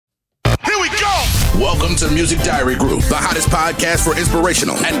Welcome to Music Diary Group, the hottest podcast for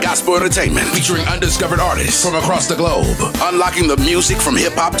inspirational and gospel entertainment, featuring undiscovered artists from across the globe, unlocking the music from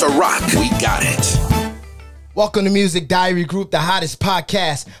hip-hop to rock. We got it. Welcome to Music Diary Group, the hottest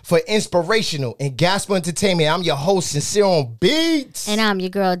podcast for inspirational and gospel entertainment. I'm your host, Sincere on Beats. And I'm your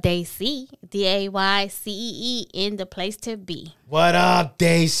girl, Daisy, Daycee, in the place to be. What up,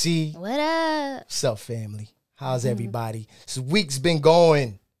 Daisy? What up? What's up, family? How's everybody? This week's been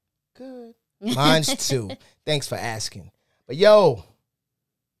going good. Mine's too. Thanks for asking. But yo,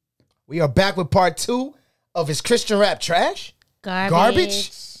 we are back with part 2 of his Christian rap trash.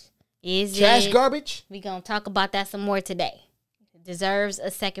 Garbage? Is trash it? Garbage? We're going to talk about that some more today. It deserves a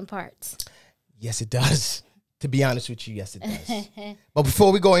second part. Yes, it does. To be honest with you, yes, it does. But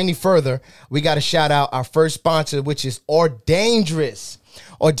before we go any further, we got to shout out our first sponsor, which is Dangerous.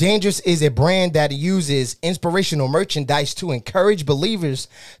 Dangerous is a brand that uses inspirational merchandise to encourage believers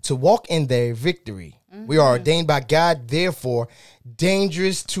to walk in their victory. We are ordained by God, therefore,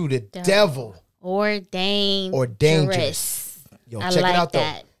 dangerous to the devil. Ordained. Or dangerous. Yo, check it out,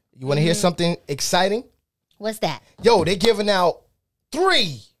 though. You want to hear something exciting? What's that? Yo, they're giving out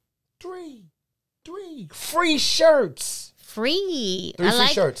three free shirts. Free. Three free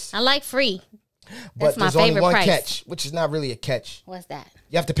shirts. I like free. But That's my there's only favorite one price. catch, which is not really a catch. What's that?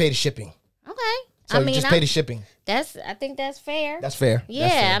 You have to pay the shipping. Okay. So you just pay the shipping. I think that's fair. That's fair. Yeah,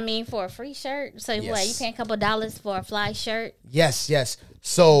 That's fair. I mean, for a free shirt. So what, you Yes. paying a couple dollars for a fly shirt? Yes.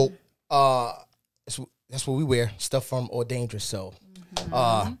 So that's what we wear, stuff from Dangerous. So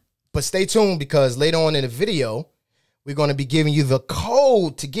but stay tuned, because later on in the video, we're going to be giving you the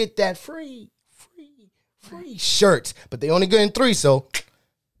code to get that free shirt. But they only getting 3, so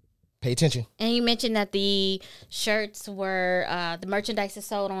pay attention. And you mentioned that the shirts were, the merchandise is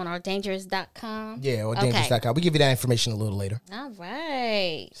sold on ourdangerous.com. Yeah, or dangerous.com. Okay. We give you that information a little later. All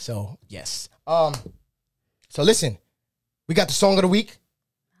right. So, yes. So listen, we got the song of the week.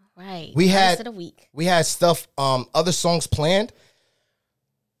 All right. We had of the week. We had stuff, other songs planned.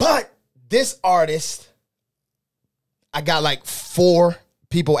 But this artist, I got like 4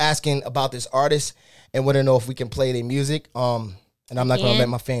 people asking about this artist and want to know if we can play their music. And I'm not going to let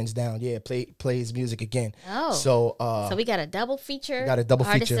my fans down. Yeah, play his music again. Oh. So we got a double feature. Got a double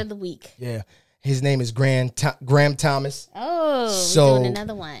artist feature of the week. Yeah. His name is Gramm Thomas. Oh, so we're doing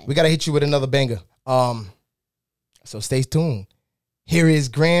another one. We got to hit you with another banger. So stay tuned. Here is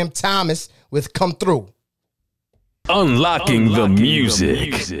Gramm Thomas with Come Thru. Unlocking the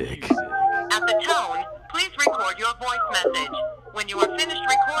music. At the tone, please record your voice message. When you are finished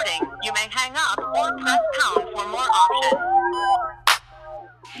recording, you may hang up or press pound for more options.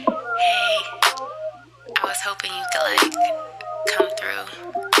 Hey, I was hoping you could come through.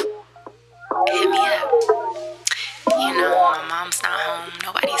 Hit me up. You know, my mom's not home,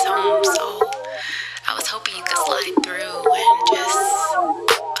 nobody's home, so I was hoping you could slide through and just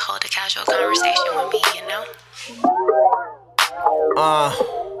hold a casual conversation with me, you know?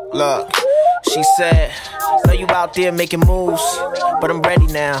 Look, she said, know you out there making moves, but I'm ready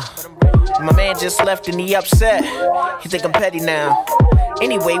now. My man just left and he upset. He think I'm petty now.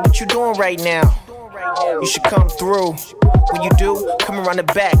 Anyway, what you doing right now? You should come through. When you do, come around the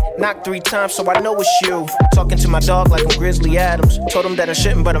back. Knock 3 times so I know it's you. Talking to my dog like I'm Grizzly Adams. Told him that I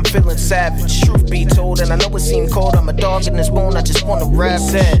shouldn't, but I'm feeling savage. Truth be told, and I know it seemed cold. I'm a dog in this bone, I just wanna rap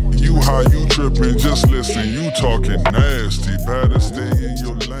it. You high, you tripping, just listen. You talking nasty. Better stay in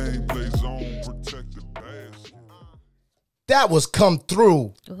your lane, play zone, protect the basket. That was Come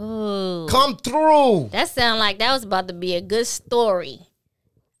Thru. Ooh. Come Thru. That sounded like that was about to be a good story.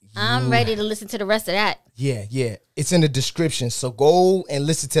 I'm ready to listen to the rest of that. Yeah. It's in the description. So go and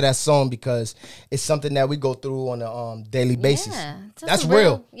listen to that song, because it's something that we go through on a daily basis. Yeah, that's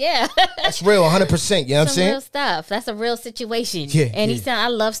real. Yeah. That's real, 100%. You know what I'm saying? Real stuff. That's a real situation. Yeah. And I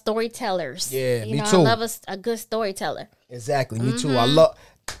love storytellers. Yeah, me too. I love a good storyteller. Exactly. Me too. I love,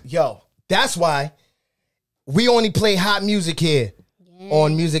 that's why we only play hot music here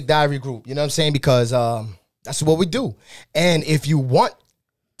on Music Diary Group. You know what I'm saying? Because that's what we do. And if you want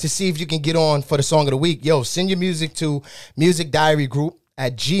to see if you can get on for the song of the week, send your music to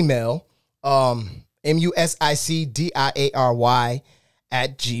musicdiarygroup@gmail, musicdiary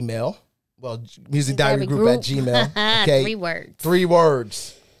 @gmail. Well, musicdiarygroup@gmail. Okay, 3 words. 3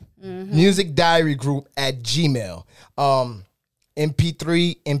 words. Musicdiarygroup@gmail.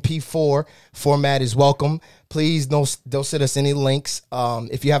 MP3, MP4 format is welcome. Please don't send us any links.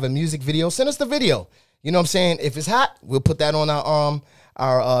 If you have a music video, send us the video. You know what I'm saying? If it's hot, we'll put that on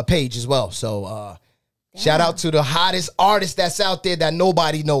our page as well. So shout out to the hottest artist that's out there that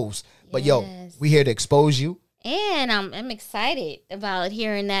nobody knows. But we here to expose you And I'm excited about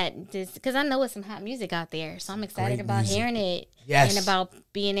hearing that, because I know it's some hot music out there. So I'm excited about hearing it. Yes. And about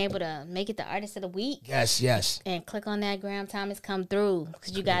being able to make it the artist of the week. Yes. And click on that Gramm Thomas come through,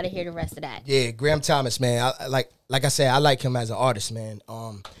 because you got to hear the rest of that. Yeah, Gramm Thomas, man. I like I said, I like him as an artist, man.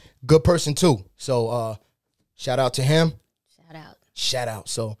 Good person too. So shout out to him. Shout out.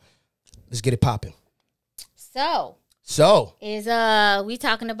 So let's get it popping. So is we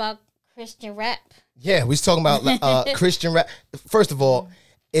talking about Christian rap? Yeah, we was talking about Christian rap. First of all,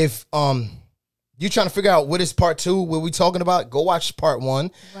 if you trying to figure out what is part 2, what we talking about, go watch part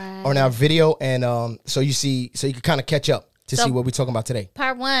 1 on our video, and so you can kind of catch up to see what we talking about today.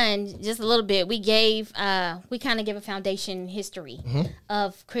 Part 1, just a little bit. We kind of give a foundation history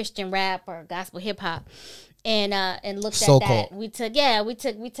of Christian rap or gospel hip hop. And looked at that. We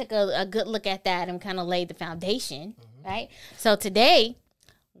took a good look at that and kind of laid the foundation, right? So today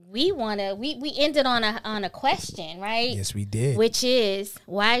we ended on a question, right? Yes, we did. Which is,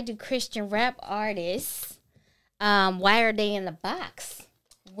 why do Christian rap artists why are they in the box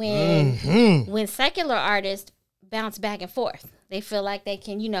when secular artists bounce back and forth? They feel like they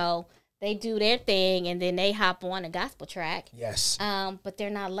can, they do their thing and then they hop on a gospel track. Yes. But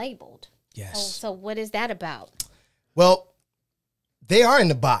they're not labeled. Yes. So what is that about? Well, they are in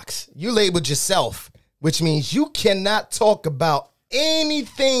the box. You labeled yourself, which means you cannot talk about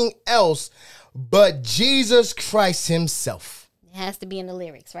anything else but Jesus Christ himself. It has to be in the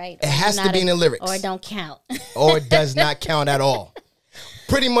lyrics, right? It has to be in the lyrics. Or it don't count. Or it does not count at all.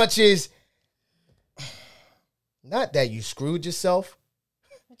 Pretty much is, not that you screwed yourself.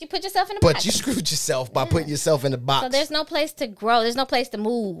 You put yourself in the box. But you screwed yourself by putting yourself in the box. So there's no place to grow. There's no place to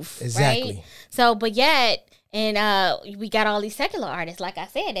move. Exactly. Right? So, but yet, and we got all these secular artists, like I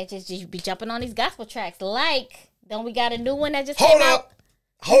said, that just be jumping on these gospel tracks. Don't we got a new one that just came out?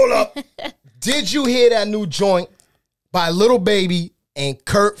 Hold up. Did you hear that new joint by Lil Baby and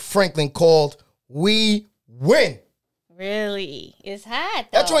Kurt Franklin called We Win? Really? It's hot,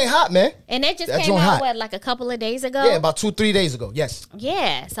 though. That joint hot, man. And it just came out, like a couple of days ago? Yeah, about 2-3 days ago, yes.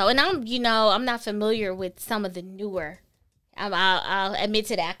 Yeah. So, and I'm not familiar with some of the newer. I'll admit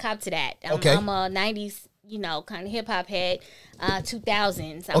to that. I cop to that. I'm a 90s, kind of hip-hop head,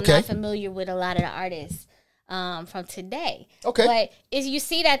 2000s. I'm not familiar with a lot of the artists from today. Okay. But you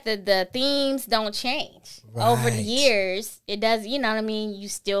see that the themes don't change. Right. Over the years. It does, You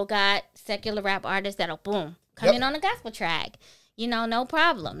still got secular rap artists that'll boom. Come in on a gospel track, no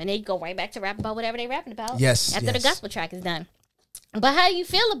problem. And they go right back to rap about whatever they rapping about. Yes. After the gospel track is done. But how do you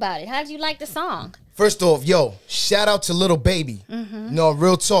feel about it? How do you like the song? First off, shout out to Lil Baby.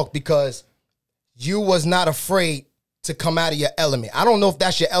 Real talk, because you was not afraid to come out of your element. I don't know if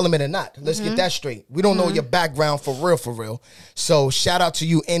that's your element or not. Let's get that straight. We don't know your background for real. So shout out to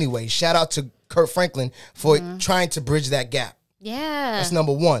you anyway. Shout out to Kurt Franklin for trying to bridge that gap. Yeah. That's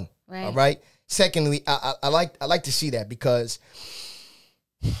number one. Right. All right. Secondly, I like to see that, because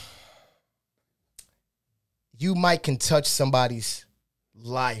you might can touch somebody's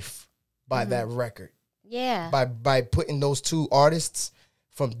life by that record. Yeah. By putting those two artists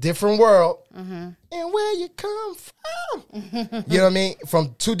from different world and where you come from. You know what I mean?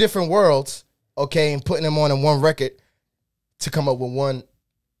 From two different worlds, and putting them on in one record to come up with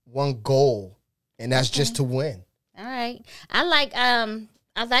one goal, and that's just to win. All right. I like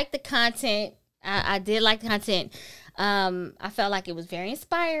the content. I did like the content. I felt like it was very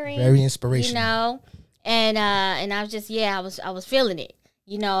inspiring. Very inspirational. And I was just I was feeling it.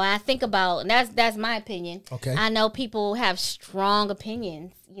 I think about, and that's my opinion. Okay. I know people have strong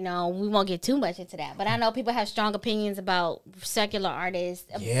opinions. We won't get too much into that, but I know people have strong opinions about secular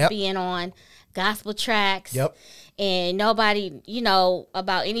artists being on gospel tracks. Yep. And nobody,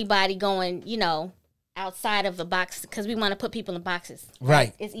 about anybody going, outside of the box, because we want to put people in boxes.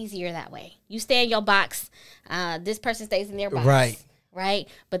 Right. It's easier that way. You stay in your box. This person stays in their box. Right. Right.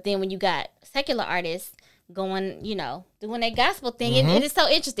 But then when you got secular artists going, doing their gospel thing, it is so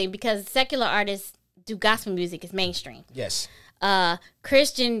interesting, because secular artists do gospel music. It's mainstream. Yes.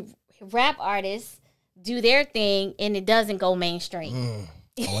 Christian rap artists do their thing, and it doesn't go mainstream.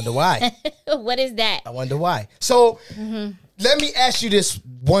 I wonder why. What is that? I wonder why. So let me ask you this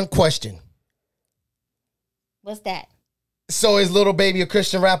one question. What's that? So is Lil Baby a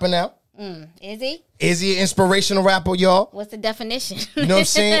Christian rapper now? Is he? Is he an inspirational rapper, y'all? What's the definition? You know what I'm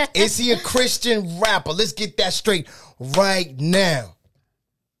saying? Is he a Christian rapper? Let's get that straight right now.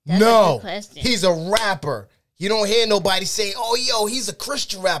 That's a good question. He's a rapper. You don't hear nobody say, he's a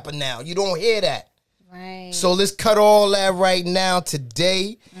Christian rapper now. You don't hear that. Right. So let's cut all that right now.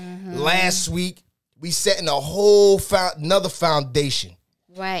 Today, last week, we setting a whole another foundation.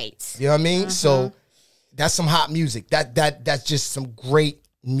 Right. You know what I mean? So That's some hot music. That's just some great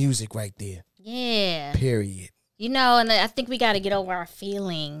music right there. Yeah. Period. You know, and I think we got to get over our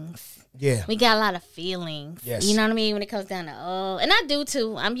feelings. Yeah. We got a lot of feelings. Yes. You know what I mean? When it comes down to, and I do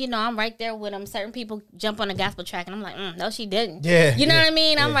too. I'm right there with them. Certain people jump on a gospel track and I'm like, no, she didn't. Yeah. You know what I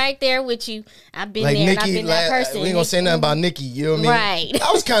mean? Yeah. I'm right there with you. I've been like there Nikki, and I've been that person. We ain't gonna say nothing about Nikki. You know what I mean? Right.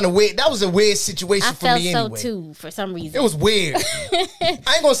 That was kind of weird. That was a weird situation I for felt me so anyway. too, for some reason. It was weird. I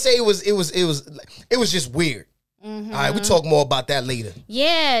ain't gonna say it was just weird. Mm-hmm. All right, we talk more about that later.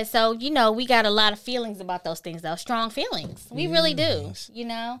 Yeah, so, we got a lot of feelings about those things, though. Strong feelings. We really do,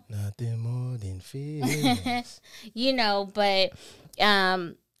 Nothing more than feelings. But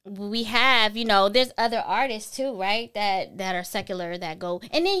we have, there's other artists, too, right, that are secular that go.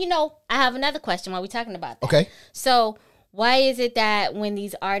 And then, I have another question while we're talking about that. Okay. So why is it that when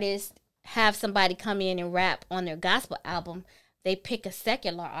these artists have somebody come in and rap on their gospel album, they pick a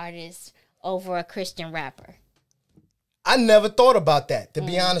secular artist over a Christian rapper? I never thought about that, to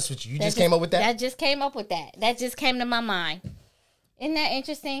be honest with you. You just came up with that? That just came up with that. That just came to my mind. Isn't that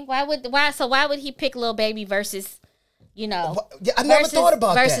interesting? Why would he pick Lil Baby versus, Yeah, I never thought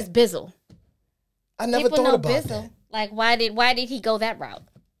about that. Versus Bizzle. I never thought about Bizzle. That. Like, why did he go that route?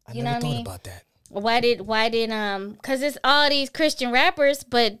 I never thought about that. Why did because it's all these Christian rappers,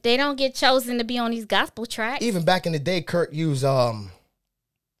 but they don't get chosen to be on these gospel tracks. Even back in the day, Kurt used was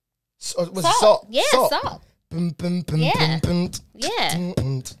it Salt. Salt? Yeah, Salt. Yeah.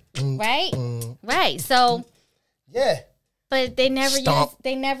 Right. So yeah. But they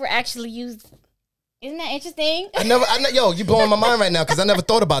never actually used. Isn't that interesting? Yo, you blowing my mind right now because I never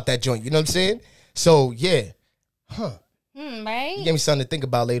thought about that joint. You know what I'm saying? So yeah. Huh. Right? You gave me something to think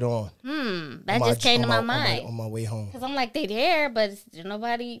about later on. That just came to my mind. On my way home. Because I'm like, they there, but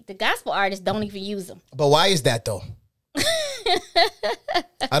the gospel artists don't even use them. But why is that though?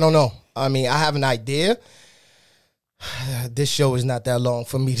 I don't know. I mean, I have an idea. This show is not that long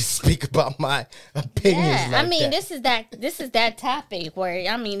for me to speak about my opinions. Yeah, like I mean, that. this is that topic where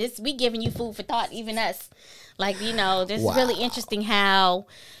we giving you food for thought, even us. Like, this is really interesting how,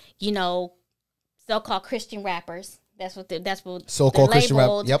 so-called Christian rappers. That's what so-called Christian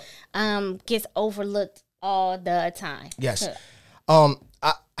rap. Yep. Gets overlooked all the time. Yes. I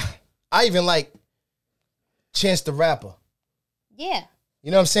even like Chance the Rapper. Yeah.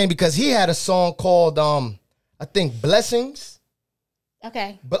 You know what I'm saying? Because he had a song called I think Blessings.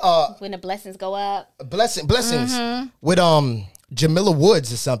 Okay. But when the blessings go up. Blessings with Jamila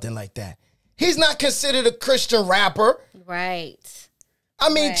Woods or something like that. He's not considered a Christian rapper. Right. I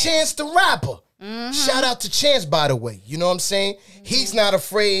mean, Chance the Rapper. Shout out to Chance, by the way. You know what I'm saying? He's not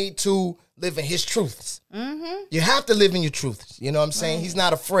afraid to live in his truths. You have to live in your truths. You know what I'm saying? He's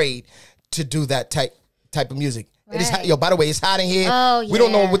not afraid to do that type of music. Right. It is hot. Yo, by the way, it's hot in here. Oh, yeah. We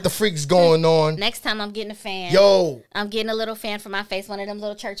don't know what the freak's going on. Next time I'm getting a fan. Yo. I'm getting a little fan for my face, one of them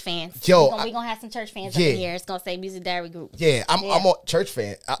little church fans. Yo. We're going to have some church fans up in here. It's going to say Music Diary Group. Yeah, I'm a church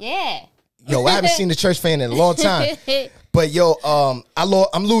fan. Yeah. Yo, I haven't seen the church fan in a long time. But yo,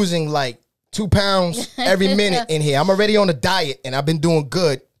 I'm losing like 2 pounds every minute in here. I'm already on a diet and I've been doing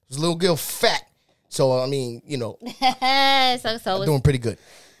good. I was a little girl fat. So, I mean, I'm doing pretty good.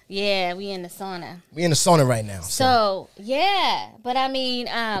 Yeah, we in the sauna. We in the sauna right now. So yeah. But I mean,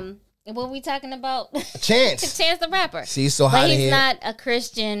 what we talking about? Chance. Chance the Rapper. See, so hot in here. He's not a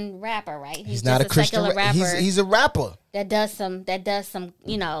Christian rapper, right? He's not a Christian rapper. He's a rapper. That does some, some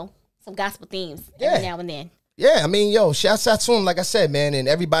gospel themes every now and then. Yeah, I mean, yo, shouts out to him, like I said, man, and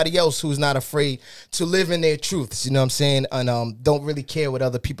everybody else who's not afraid to live in their truths, you know what I'm saying? And don't really care what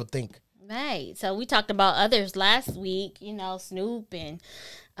other people think. Right. So we talked about others last week, Snoop and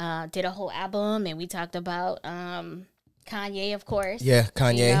did a whole album, and we talked about Kanye, of course. Yeah,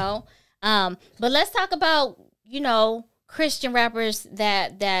 Kanye. But let's talk about, Christian rappers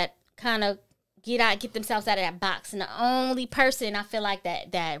that kind of get themselves out of that box. And the only person I feel like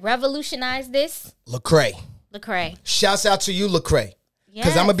that revolutionized this, Lecrae. Shouts out to you, Lecrae.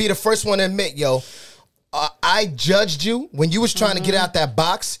 Because I'm going to be the first one to admit, yo, I judged you when you was trying to get out that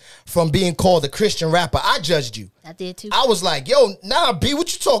box from being called a Christian rapper. I judged you. I did too. I was like, yo, nah, B,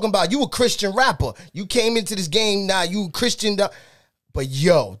 what you talking about? You a Christian rapper. You came into this game, now you Christian. But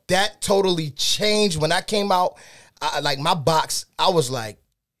yo, that totally changed when I came out. Like my box, I was like,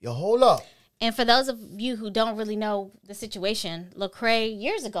 yo, hold up. And for those of you who don't really know the situation, Lecrae,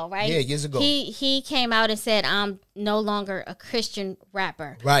 years ago, right? Yeah, years ago. He came out and said, I'm no longer a Christian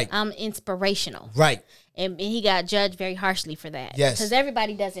rapper. Right. I'm inspirational. Right. And he got judged very harshly for that. Yes. Because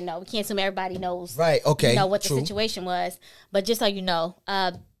everybody doesn't know. We can't assume everybody knows. Right, okay. What the situation was. But just so you know,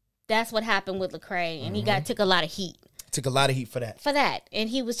 that's what happened with Lecrae. And he took a lot of heat. Took a lot of heat for that. And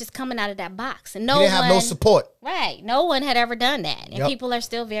he was just coming out of that box. And he didn't have no support. Right. No one had ever done that. And people are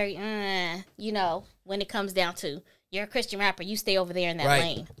still very, you know, when it comes down to, you're a Christian rapper, you stay over there in that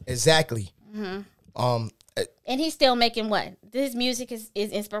lane. Exactly. Mm-hmm. And he's still making what? His music is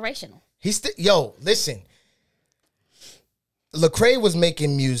inspirational. Listen. Lecrae was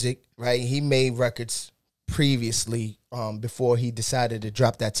making music, right? He made records previously before he decided to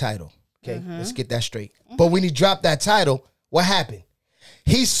drop that title. Okay, let's get that straight. But when he dropped that title, what happened?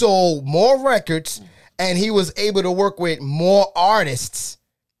 He sold more records and he was able to work with more artists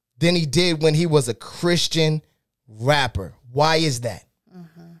than he did when he was a Christian rapper. Why is that?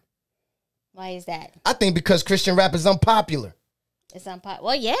 Why is that? I think because Christian rap is unpopular. It's unpopular.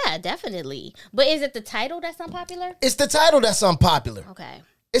 Well, yeah, definitely. But is it the title that's unpopular? It's the title that's unpopular. Okay.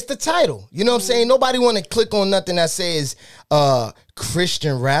 It's the title. You know what I'm saying? Nobody want to click on nothing that says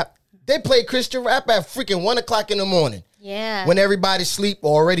Christian rap. They play Christian rap at freaking 1 o'clock in the morning. Yeah. When everybody's asleep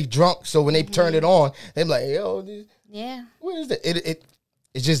or already drunk. So when they turn it on, they're like, yo, what is it?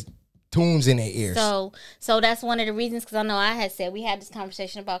 It's just tunes in their ears. So that's one of the reasons, because I know I had said, we had this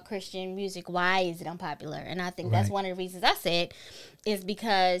conversation about Christian music. Why is it unpopular? And I think that's one of the reasons I said is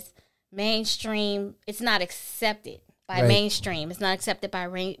because mainstream, it's not accepted by mainstream. It's not accepted by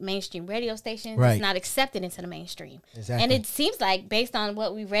mainstream radio stations. It's not accepted into the mainstream. Exactly. And it seems like, based on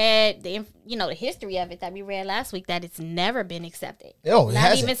what we read, the history of it that we read last week, that it's never been accepted. No, it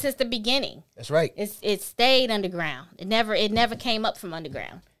hasn't. Not even since the beginning. That's right. It stayed underground. It never came up from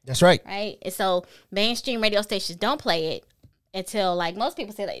underground. That's right. Right? And so mainstream radio stations don't play it until, like, most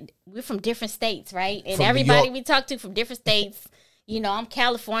people say, like, we're from different states, right? And from everybody we talk to from different states, I'm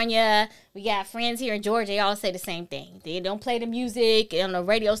California. We got friends here in Georgia. They all say the same thing. They don't play the music on the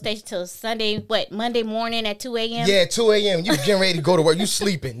radio station till Monday morning at 2 a.m.? Yeah, 2 a.m. You getting ready to go to work. You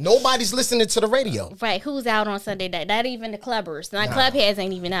sleeping. Nobody's listening to the radio. Right. Who's out on Sunday night? Not even the clubbers. Clubheads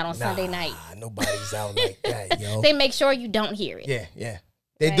ain't even out on Sunday night. Nobody's out like that, yo. They make sure you don't hear it. Yeah.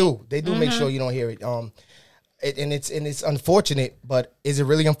 They do. They do make sure you don't hear it. And it's unfortunate, but is it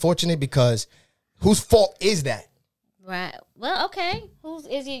really unfortunate? Because whose fault is that? Right. Well, okay. Whose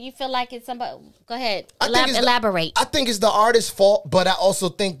is it? You feel like it's somebody? Go ahead. Elaborate. I think it's the artist's fault, but I also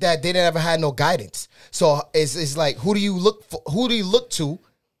think that they never had no guidance. So it's like, who do you look for? Who do you look to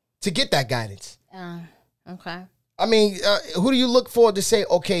get that guidance? Okay. I mean, who do you look for to say,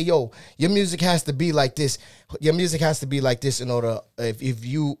 okay, yo, your music has to be like this. Your music has to be like this in order. If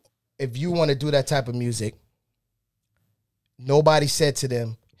you want to do that type of music, nobody said to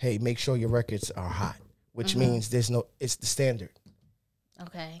them, hey, make sure your records are hot. Which means it's the standard.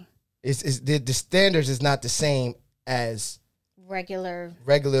 Okay. It's the standards is not the same as regular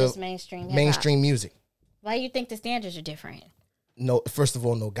just mainstream music. Why do you think the standards are different? No, first of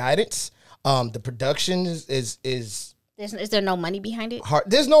all, no guidance. The production is there no money behind it? Hard.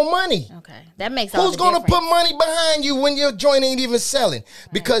 There's no money. Okay. That makes all the difference. Who's going to put money behind you when your joint ain't even selling?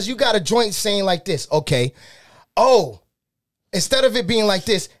 Right. Because you got a joint saying like this, okay, instead of it being like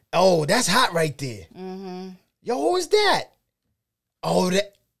this, oh, that's hot right there. Mm-hmm. Yo, who is that? Oh, that's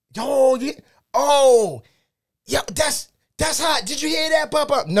hot. Did you hear that,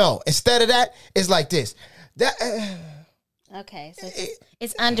 Papa? No. Instead of that, it's like this. Okay, so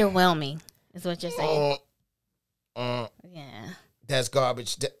it's underwhelming, is what you're saying. Yeah. That's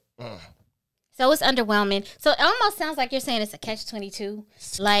garbage. So it's underwhelming. So it almost sounds like you're saying it's a catch-22.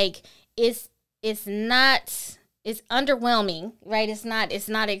 Like it's not. It's underwhelming, right? It's not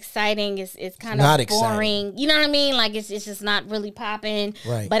exciting. It's kind of boring. Exciting. You know what I mean? Like it's just not really popping.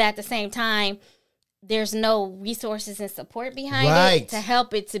 Right. But at the same time, there's no resources and support behind it to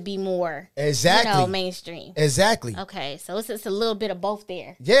help it to be more mainstream. Exactly. Okay, so it's a little bit of both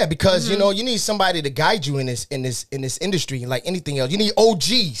there. Yeah, because you need somebody to guide you in this industry, like anything else. You need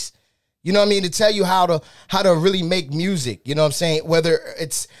OGs. You know what I mean, to tell you how to really make music. You know what I'm saying? Whether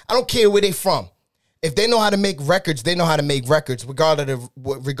I don't care where they from. If they know how to make records, they know how to make records,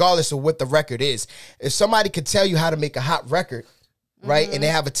 regardless of what the record is. If somebody could tell you how to make a hot record, right, and they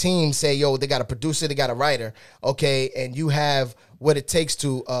have a team say, yo, they got a producer, they got a writer, okay, and you have what it takes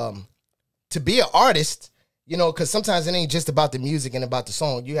to be an artist, because sometimes it ain't just about the music and about the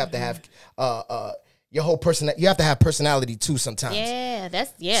song. You have to have your whole person. You have to have personality too sometimes. Yeah,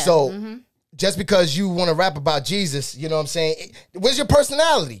 So just because you want to rap about Jesus, you know what I'm saying? Where's your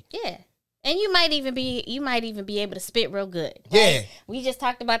personality? Yeah. And you might even be able to spit real good. Right? Yeah. We just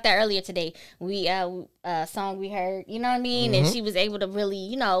talked about that earlier today. We a song we heard, you know what I mean? And she was able to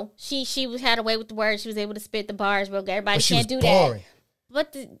really, she had a way with the words. She was able to spit the bars real good. Everybody can't do that.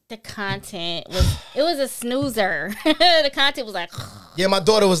 But the content was, it was a snoozer. The content was like, yeah, my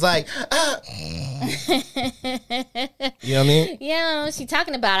daughter was like, ah. You know what I mean? Yeah, she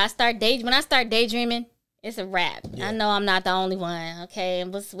talking about, when I start daydreaming, it's a wrap. Yeah. I know I'm not the only one, okay?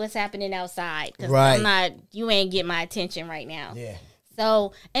 And what's happening outside? Because you ain't getting my attention right now. Yeah.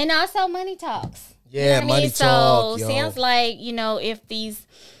 So, and also money talks. Yeah, you know money talk. So, sounds like, if these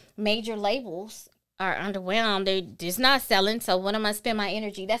major labels are underwhelmed, they're just not selling. So what am I spend my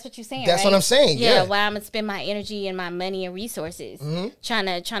energy? That's what you're saying. That's right? what I'm saying. Yeah. Why I'm gonna spend my energy and my money and resources trying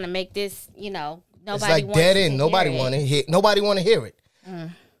to make this. Nobody. It's like dead end. Nobody want to hear. Nobody want to hear it.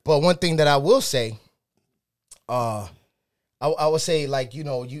 But one thing that I will say, I would say, like, you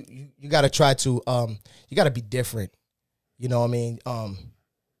got to try to you got to be different. You know what I mean?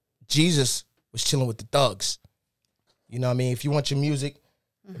 Jesus was chilling with the thugs. You know what I mean? If you want your music,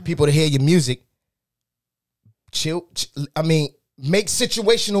 people to hear your music. Make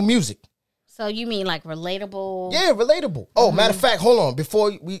situational music. So you mean like relatable? Yeah, relatable. Oh, matter of fact, hold on.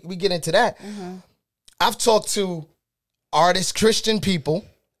 Before we get into that, I've talked to artists, Christian people,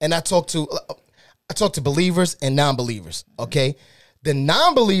 and I talk to believers and non-believers, okay? The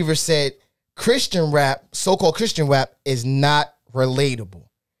non-believers said Christian rap, so-called Christian rap, is not relatable.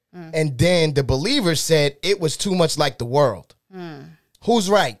 And then the believers said it was too much like the world. Who's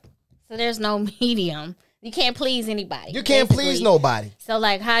right? So there's no medium. You can't please anybody. You can't please nobody. So,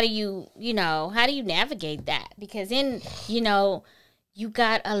 like, how do you navigate that? Because then, you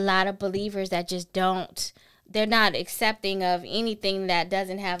got a lot of believers that just they're not accepting of anything that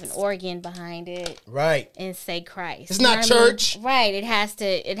doesn't have an organ behind it. Right. And say Christ. It's not church. Right. It has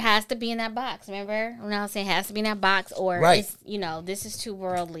to be in that box. Remember when I was saying it has to be in that box, or it's, this is too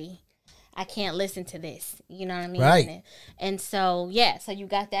worldly. I can't listen to this. You know what I mean? Right. And so, so you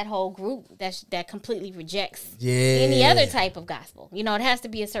got that whole group that completely rejects any other type of gospel. It has to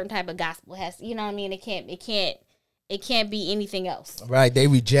be a certain type of gospel. It has, you know what I mean? It can't be anything else. Right. They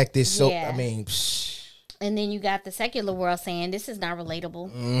reject this. So, And then you got the secular world saying this is not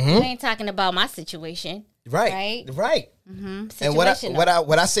relatable. You ain't talking about my situation. Right. Mm-hmm. And what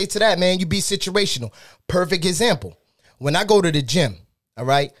I say to that, man, you be situational. Perfect example. When I go to the gym, all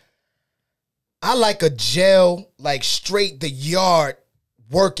right, I like a gel, like straight the yard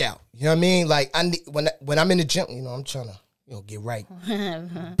workout. You know what I mean? Like I need when I'm in the gym, I'm trying to get right,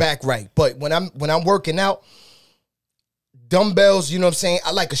 back right. But when I'm working out, dumbbells, you know what I'm saying?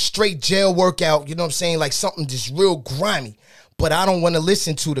 I like a straight gel workout, you know what I'm saying? Like something just real grimy. But I don't want to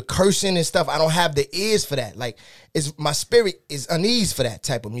listen to the cursing and stuff. I don't have the ears for that. Like my spirit is uneasy for that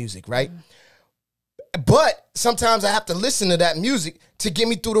type of music, right? But sometimes I have to listen to that music to get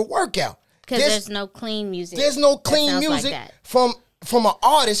me through the workout. Because there's no clean music. There's no clean music like from an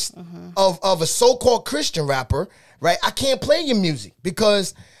artist of a so-called Christian rapper, right? I can't play your music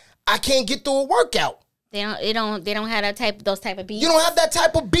because I can't get through a workout. They don't have those type of beats. You don't have that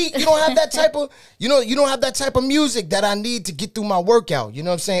type of beat. You don't have that type of you don't have that type of music that I need to get through my workout. You know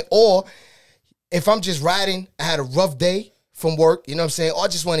what I'm saying? Or if I'm just riding, I had a rough day from work, you know what I'm saying? Or I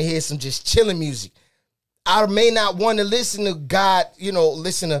just want to hear some just chilling music. I may not want to listen to God,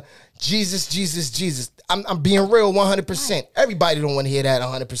 listen to Jesus. I'm being real 100%. Right. Everybody don't want to hear that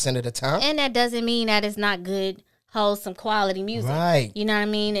 100% of the time. And that doesn't mean that it's not good, wholesome, quality music. Right. You know what I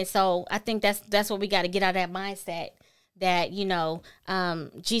mean? And so I think that's what we got to get out of that mindset that,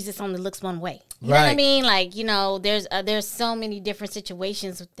 Jesus only looks one way. You know what I mean? Like, there's so many different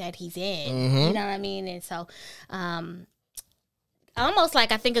situations that he's in. You know what I mean? And so almost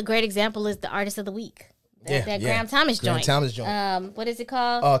like I think a great example is the Artist of the Week. That Gramm Thomas joint. What is it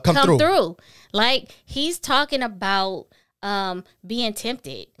called? Come through. Like he's talking about being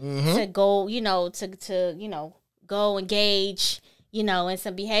tempted to go, go engage, in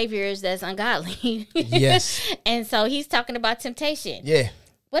some behaviors that's ungodly. Yes. And so he's talking about temptation. Yeah.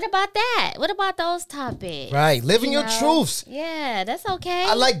 What about that? What about those topics? Right. Living your truths. Yeah, that's okay.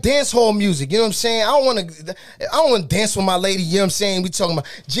 I like dance hall music. You know what I'm saying? I don't want to dance with my lady. You know what I'm saying? We talking about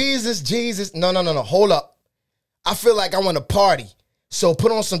Jesus. No. Hold up. I feel like I want to party. So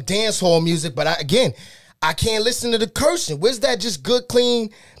put on some dance hall music. But I can't listen to the cursing. Where's that just good,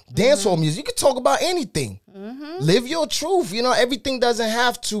 clean dance hall music? You can talk about anything. Live your truth. Everything doesn't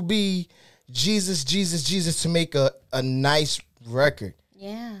have to be Jesus to make a nice record.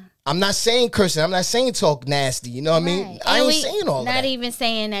 Yeah. I'm not saying cursing. I'm not saying talk nasty. You know what I mean? I ain't saying all that. Not even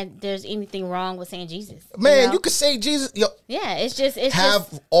saying that there's anything wrong with saying Jesus. Man, you could say Jesus. Yeah, it's just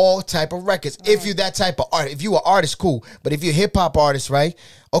all type of records. Right. If you're that type of artist. If you an artist, cool. But if you're a hip hop artist, right?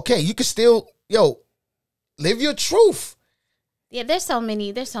 Okay, you can still, live your truth. Yeah, there's so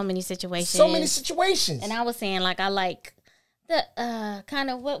many situations. So many situations. And I was saying, like, I like the kind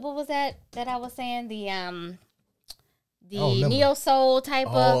of what was that I was saying, the neo soul type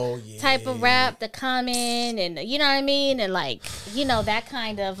of rap, the Common, and you know what I mean, and like, you know, that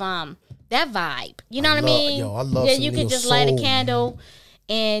kind of that vibe, you know what I mean? Yo, I love some you neo could just soul, light a candle.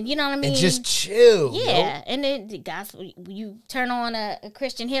 And you know what I mean? And just chill. Yeah. Yo. And then the gospel, you turn on a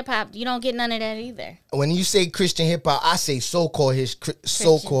Christian hip hop, you don't get none of that either. When you say Christian hip hop, I say so-called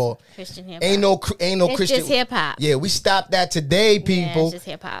Christian hip hop. Ain't no it's Christian. It's just hip hop. Yeah, we stopped that today, people. Yeah, it's just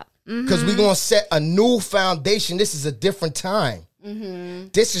hip hop. Because we're going to set a new foundation. This is a different time.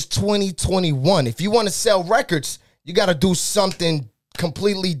 This is 2021. If you want to sell records, you got to do something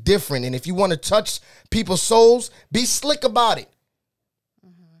completely different. And if you want to touch people's souls, be slick about it.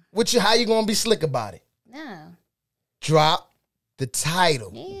 How you going to be slick about it? No. Drop the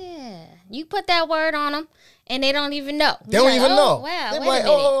title. Yeah. You put that word on them, and they don't even know. They don't even know. Wow, They're wait like, a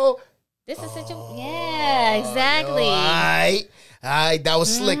minute. oh. This is such a... Yeah, exactly. All right, that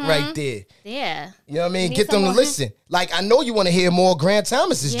was slick right there. Yeah. You know what I mean? Get them to listen. Like, I know you want to hear more Grant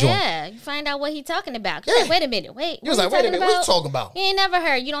Thomas's joint. Yeah, you find out what he talking about. Yeah. Like, wait a minute, You was like, wait a minute, what you talking about? You ain't never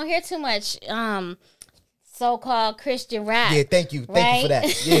heard. You don't hear too much so-called Christian rap. Yeah, thank you. Thank you for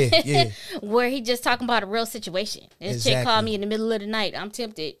that. Yeah. Where he just talking about a real situation. This chick called me in the middle of the night. I'm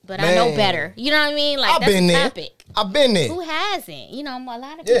tempted, but Man. I know better. You know what I mean? Like, that's a topic. I've been there. Who hasn't? You know, a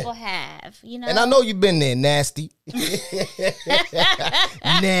lot of people have. You know, and I know you've been there, nasty.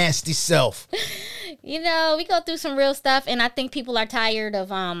 Nasty self. You know, we go through some real stuff, and I think people are tired of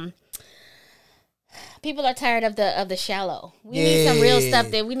the shallow. We need some real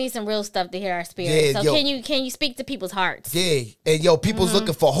stuff. We need some real stuff to hit our spirit. So can you speak to people's hearts? Yeah, and people's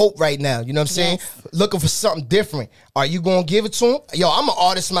looking for hope right now. You know what I'm saying? Yes. Looking for something different. Are you gonna give it to them? Yo, I'm an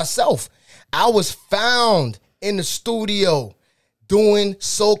artist myself. I was found in the studio doing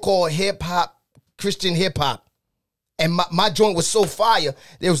so-called hip hop, Christian hip hop, and my joint was so fire.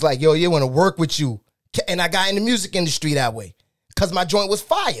 They was like, yo, you want to work with you, and I got in the music industry that way because my joint was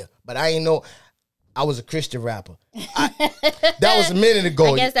fire. But I ain't know. I was a Christian rapper. That was a minute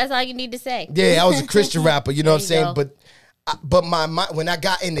ago. I guess that's all you need to say. Yeah, I was a Christian rapper. You know what I'm saying? Go. But my mind, when I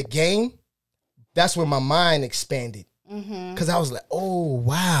got in the game, that's when my mind expanded. Because I was like, oh,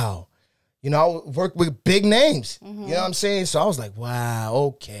 wow. You know, I worked with big names. You know what I'm saying? So I was like, wow,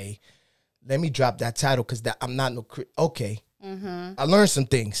 okay. Let me drop that title because I'm not no... Okay. I learned some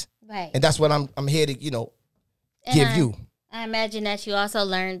things. Right. And that's what I'm here to, give you. I imagine that you also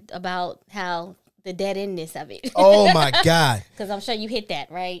learned about how... the dead endness of it. Oh my God. Because I'm sure you hit that,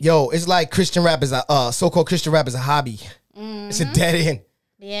 right? Yo, it's like Christian rap is so-called Christian rap is a hobby. It's a dead end.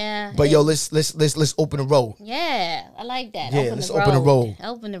 Yeah. But yo, let's open the road. Yeah, I like that. Yeah, let's open the road.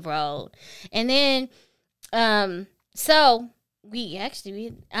 Open the road. And then so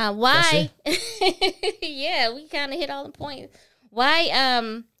why yeah, we kind of hit all the points.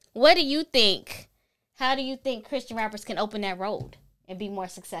 Why what do you think? How do you think Christian rappers can open that road and be more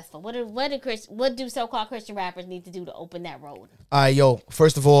successful? What do so-called Christian rappers need to do to open that road? All right, yo.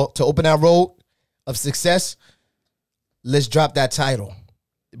 First of all, to open that road of success, let's drop that title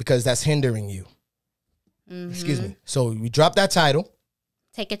because that's hindering you. Excuse me. So we drop that title.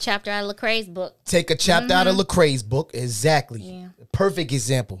 Take a chapter out of Lecrae's book. Take a chapter out of Lecrae's book. Exactly. Yeah. Perfect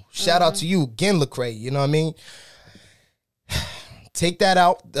example. Shout out to you again, Lecrae. You know what I mean? Take that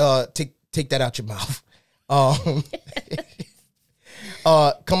out. Take that out your mouth.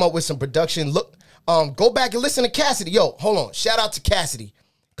 Come up with some production. Look, go back and listen to Cassidy. Yo, hold on. Shout out to Cassidy.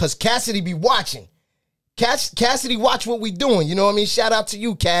 Because Cassidy be watching. Cassidy watch what we doing. You know what I mean? Shout out to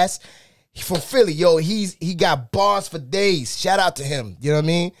you, Cass. He from Philly. Yo, he got bars for days. Shout out to him. You know what I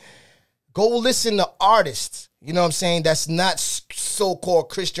mean? Go listen to artists. You know what I'm saying? That's not so-called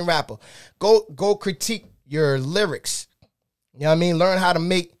Christian rapper. Go critique your lyrics. You know what I mean? Learn how to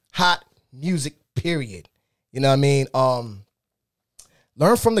make hot music, period. You know what I mean?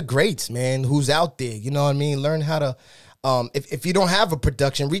 Learn from the greats, man, who's out there. You know what I mean? Learn how to, if you don't have a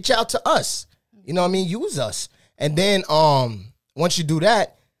production, reach out to us. You know what I mean? Use us. And then once you do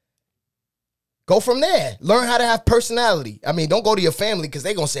that, go from there. Learn how to have personality. I mean, don't go to your family because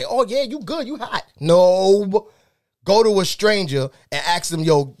they're going to say, oh, yeah, you good, you hot. No. Go to a stranger and ask them,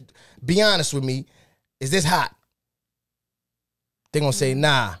 yo, be honest with me. Is this hot? They're going to say,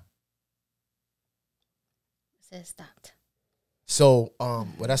 nah. It stopped. So,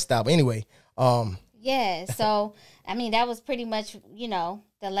 I stopped. Anyway. Yeah, so, I mean, that was pretty much,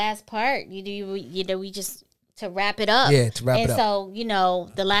 the last part. We just, to wrap it up. Yeah, to wrap it up. And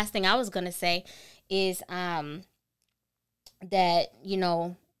so, the last thing I was going to say is that,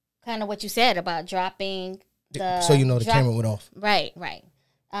 kind of what you said about dropping the... So, the camera went off. Right.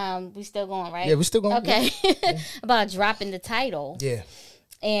 We still going, right? Yeah, we still going. Okay. Yeah. About dropping the title. Yeah.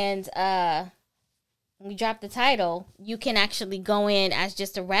 And when we drop the title, you can actually go in as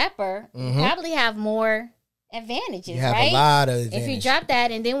just a rapper. You probably have more advantages, you have right? a lot of advantages. If you drop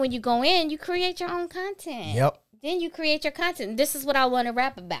that, and then when you go in, you create your own content. Yep. Then you create your content. This is what I want to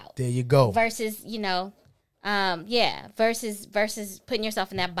rap about. There you go. Versus, versus putting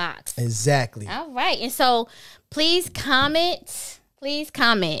yourself in that box. Exactly. All right. And so please comment.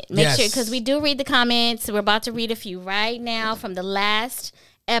 Make sure, because we do read the comments. We're about to read a few right now from the last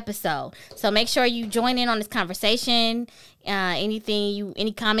episode. So make sure you join in on this conversation.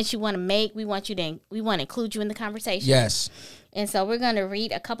 Any comments you want to make, we want to include you in the conversation. Yes. And so we're going to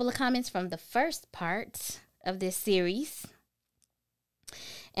read a couple of comments from the first part of this series.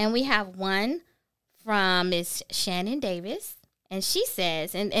 And we have one from Miss Shannon Davis. And she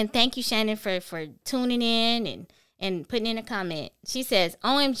says, and thank you, Shannon, for tuning in and putting in a comment. She says,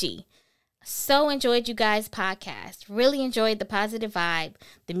 OMG, so enjoyed you guys' podcast. Really enjoyed the positive vibe,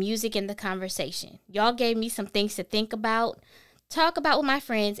 the music, and the conversation. Y'all gave me some things to think about, talk about with my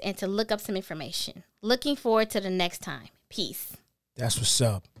friends, and to look up some information. Looking forward to the next time. Peace. That's what's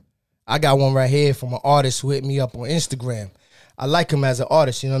up. I got one right here from an artist who hit me up on Instagram. I like him as an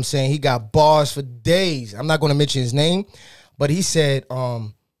artist, you know what I'm saying? He got bars for days. I'm not going to mention his name, but he said,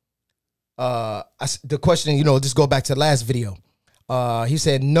 the question, just go back to the last video. He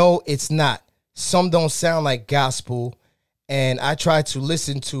said, no, it's not. Some don't sound like gospel, and I try to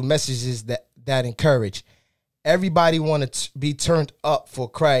listen to messages that encourage. Everybody want to be turned up for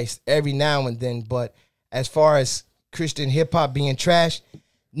Christ every now and then, but as far as Christian hip-hop being trash,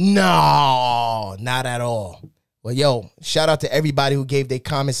 no, not at all. Well, shout out to everybody who gave their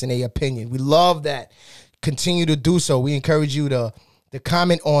comments and their opinion. We love that. Continue to do so. We encourage you to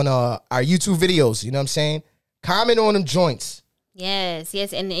comment on our YouTube videos. You know what I'm saying? Comment on them joints. Yes,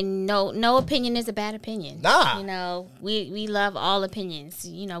 and no opinion is a bad opinion. Nah. We love all opinions.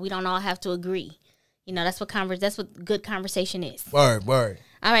 We don't all have to agree. That's what good conversation is. Word.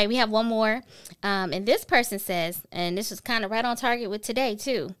 All right, we have one more. And this person says, and this is kind of right on target with today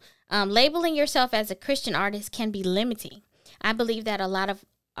too. Labeling yourself as a Christian artist can be limiting. I believe that a lot of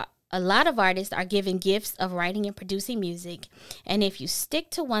artists are given gifts of writing and producing music, and if you stick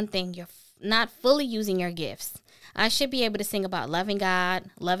to one thing, you're not fully using your gifts. I should be able to sing about loving God,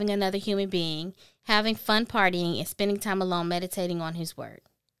 loving another human being, having fun partying, and spending time alone meditating on His Word.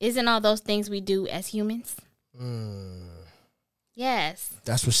 Isn't all those things we do as humans? Yes.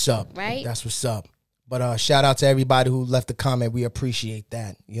 That's what's up. Right? That's what's up. But shout out to everybody who left a comment. We appreciate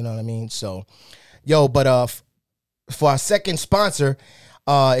that. You know what I mean? So, for our second sponsor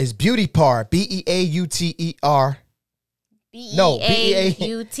is Beauty Par. Beauter.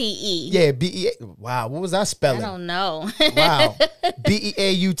 Beaute. Yeah, BEA. Wow, what was I spelling? I don't know. Wow.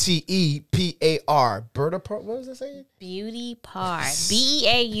 BEAUTEPAR. Berta Par. What was I saying? Beauty Par.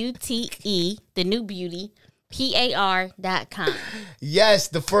 BEAUTE. The new beauty. PAR.com. Yes,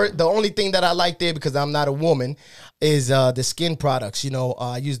 the only thing that I like there, because I'm not a woman, is the skin products.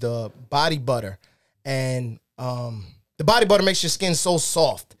 I use the body butter, and the body butter makes your skin so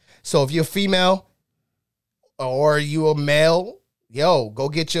soft. So if you're a female or you a male, go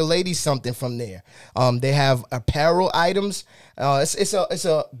get your lady something from there. They have apparel items. It's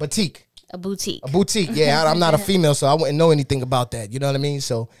a boutique. A boutique. Yeah, I'm not a female, so I wouldn't know anything about that. You know what I mean?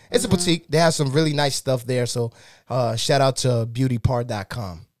 So it's a boutique. They have some really nice stuff there. So shout out to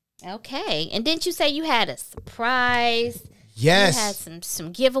beautypar.com. Okay. And didn't you say you had a surprise? Yes. You had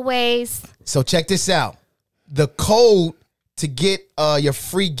some giveaways. So check this out. The code to get your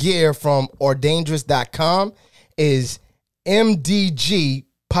free gear from ordangerous.com is MDG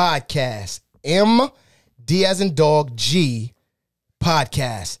Podcast. MD as in dog, G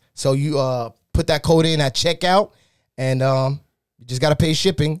Podcast. So you put that code in at checkout, and you just got to pay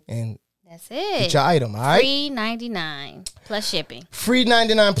shipping, and that's it. Get your item, all right? Free $99 plus shipping. Free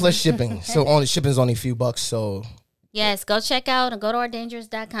 $99 plus shipping. So shipping's only a few bucks, so. Yes, go check out and go to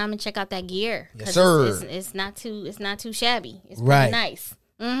ordangerous.com and check out that gear. Yes, sir. It's not too shabby. It's right. Pretty nice.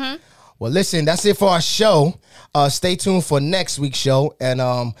 Mm-hmm. Well, listen, that's it for our show. Stay tuned for next week's show. And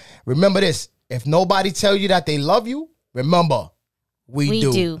remember this. If nobody tell you that they love you, remember, we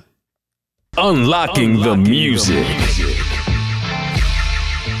do. Unlocking the music.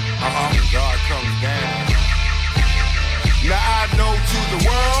 God comes down. Now I know to the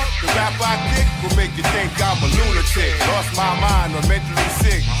world, the rap I kick will make you think I'm a lunatic. Lost my mind or mentally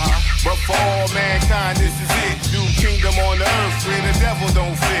sick. But for all mankind, this is it. New kingdom on the earth where the devil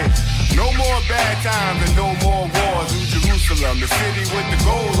don't fit. No more bad times and no more wars. New Jerusalem, the city with the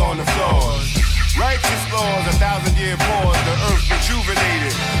gold on the floors. Righteous laws, 1,000-year pause, the earth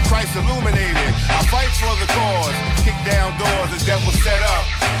rejuvenated, Christ illuminated. I fight for the cause, kick down doors, the devil set up,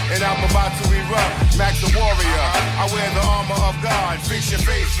 and I'm about to erupt. Max the warrior, I wear the armor of God. Fix your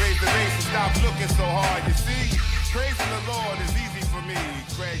face, raise the race, and stop looking so hard. You see, praising the Lord is easy for me.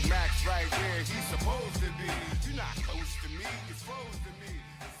 Craig Max right where he's supposed to be. You're not close to me, you're frozen.